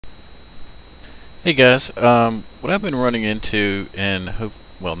Hey guys, what I've been running into, and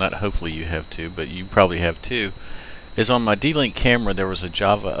well, not hopefully you have too, but you probably have too, is on my DLink camera there was a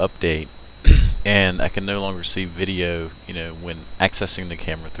Java update, and I can no longer see video, when accessing the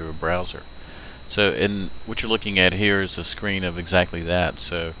camera through a browser. So, and what you're looking at here is a screen of exactly that.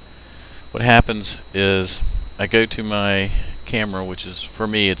 So, what happens is I go to my camera, which is for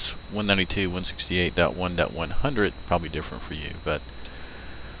me it's 192.168.1.100, probably different for you, but.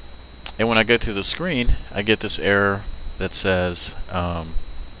 And when I go to the screen, I get this error that says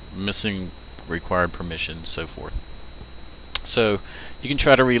missing required permissions, so forth. So you can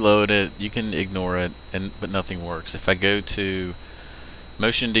try to reload it, you can ignore it, but nothing works. If I go to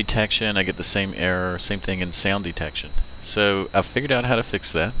motion detection, I get the same error, same thing in sound detection. So I figured out how to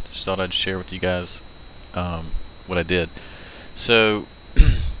fix that. Just thought I'd share with you guys what I did. So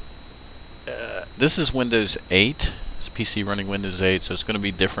this is Windows 8. It's PC running Windows 8, so it's going to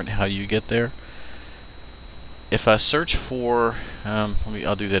be different how you get there. If I search for,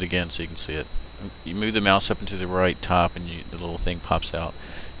 I'll do that again so you can see it. You move the mouse up into the right top, and the little thing pops out.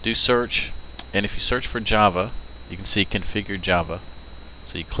 Do search, and if you search for Java, you can see Configure Java.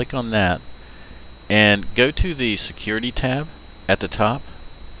 So you click on that, and go to the Security tab at the top.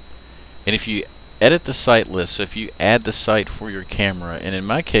 And if you edit the site list, so if you add the site for your camera, and in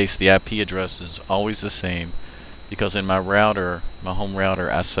my case the IP address is always the same, because in my router, my home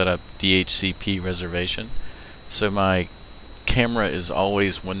router, I set up DHCP reservation. So my camera is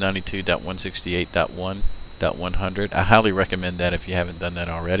always 192.168.1.100. I highly recommend that if you haven't done that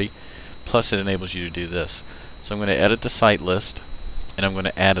already. Plus it enables you to do this. So I'm going to edit the site list, and I'm going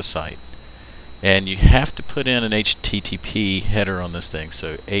to add a site. And you have to put in an HTTP header on this thing.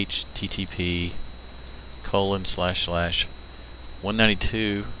 So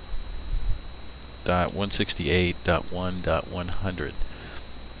http://192.168.1.100,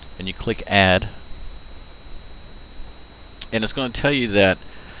 and you click add, and it's going to tell you that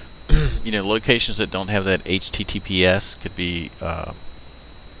locations that don't have that HTTPS could be well,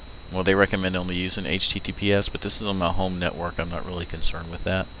 they recommend only using HTTPS, but this is on my home network. I'm not really concerned with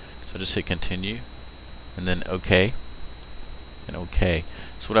that, so just hit continue and then OK and OK.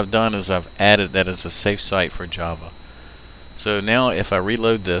 So what I've done is I've added that as a safe site for Java. So now if I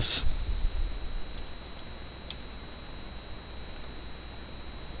reload this,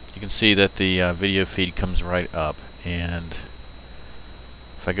 you can see that the video feed comes right up, and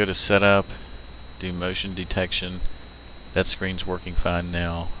if I go to setup, do motion detection, that screen's working fine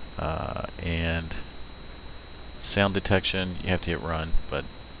now, and sound detection, you have to hit run, but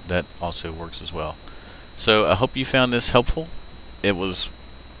that also works as well. So I hope you found this helpful. It was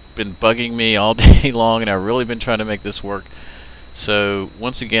been bugging me all day long, and I've really been trying to make this work. So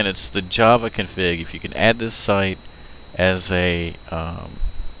once again, it's the Java config. If you can add this site as a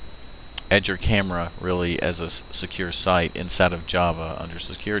add your camera really as a secure site inside of Java under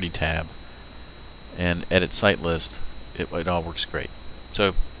Security tab and edit site list, it all works great.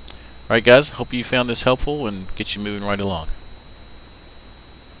 So alright guys, hope you found this helpful and get you moving right along.